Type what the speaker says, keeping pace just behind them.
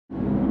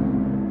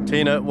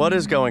Tina, what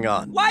is going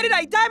on? Why did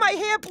I dye my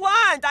hair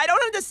blonde? I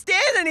don't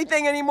understand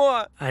anything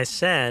anymore. I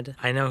said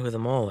I know who the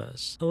mole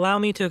is. Allow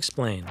me to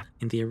explain.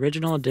 In the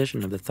original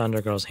edition of the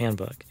Thunder Girls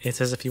Handbook, it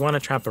says if you want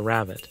to trap a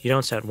rabbit, you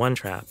don't set one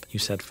trap, you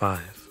set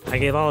 5. I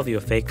gave all of you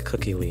a fake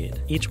cookie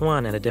lead, each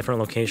one at a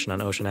different location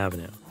on Ocean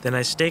Avenue. Then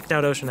I staked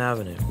out Ocean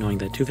Avenue, knowing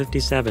that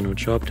 257 would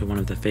show up to one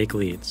of the fake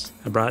leads.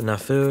 I brought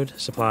enough food,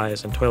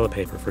 supplies, and toilet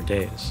paper for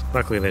days.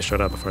 Luckily, they showed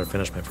up before I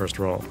finished my first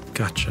roll.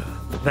 Gotcha.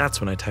 That's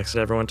when I texted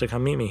everyone to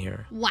come meet me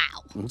here. Wow.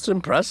 It's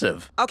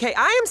impressive. Okay,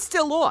 I am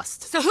still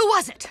lost. So who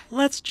was it?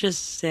 Let's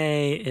just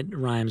say it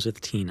rhymes with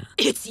Tina.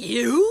 It's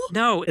you?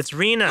 No, it's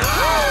Rena.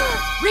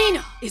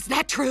 Rena, is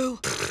that true?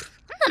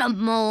 I'm not a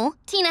mole.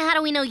 Tina, how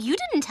do we know you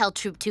didn't tell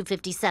Troop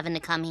 257 to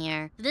come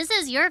here? This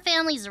is your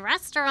family's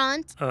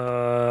restaurant.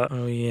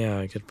 Oh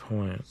yeah, good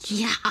point.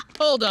 Yeah.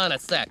 Hold on a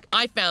sec.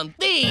 I found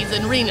these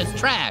in Rena's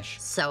trash.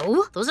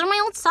 So? Those are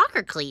my old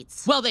soccer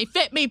cleats. Well, they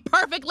fit me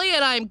perfectly,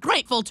 and I'm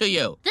grateful to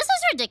you. This is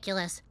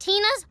ridiculous.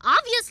 Tina's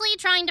obviously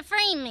trying to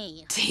frame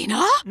me.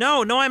 Tina?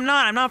 No, I'm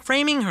not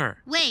framing her.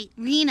 Wait,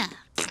 Rena.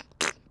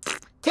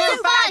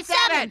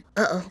 257!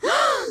 Uh-oh.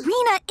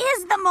 Rena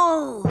is the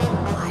mole.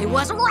 I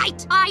was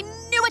right. I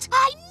knew it.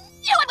 I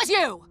knew it was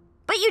you.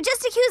 But you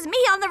just accused me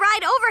on the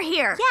ride over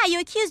here. Yeah, you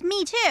accused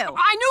me too. I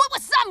knew it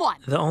was someone.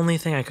 The only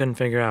thing I couldn't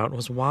figure out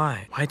was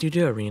why. Why'd you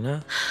do it,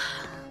 Rena?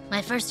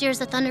 My first year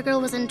as a Thunder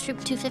Girl was in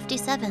Troop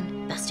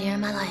 257. Best year of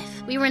my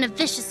life. We were in a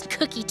vicious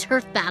cookie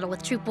turf battle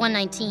with Troop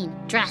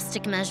 119.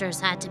 Drastic measures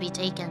had to be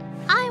taken.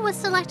 I was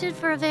selected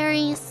for a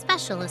very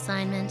special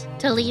assignment.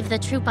 To leave the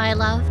troop I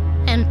love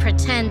and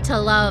pretend to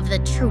love the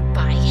troop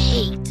I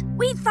hate.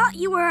 We thought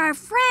you were our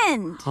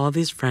friend. All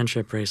these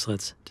friendship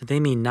bracelets, did they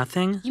mean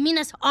nothing? You mean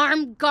this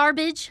arm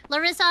garbage,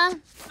 Larissa?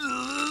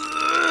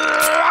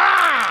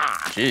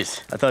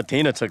 Jeez, I thought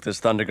Tina took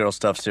this Thunder Girl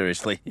stuff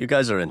seriously. You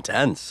guys are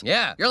intense.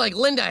 Yeah, you're like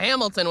Linda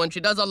Hamilton when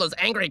she does all those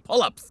angry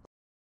pull-ups.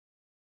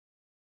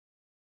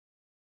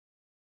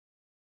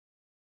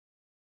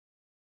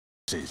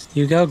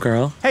 You go,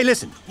 girl. Hey,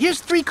 listen,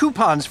 here's 3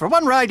 coupons for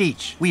 1 ride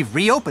each. We've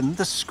reopened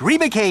the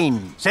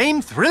Screamacane.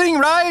 Same thrilling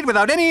ride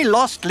without any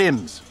lost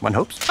limbs. One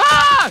hopes.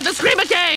 Ah! The Screamacane!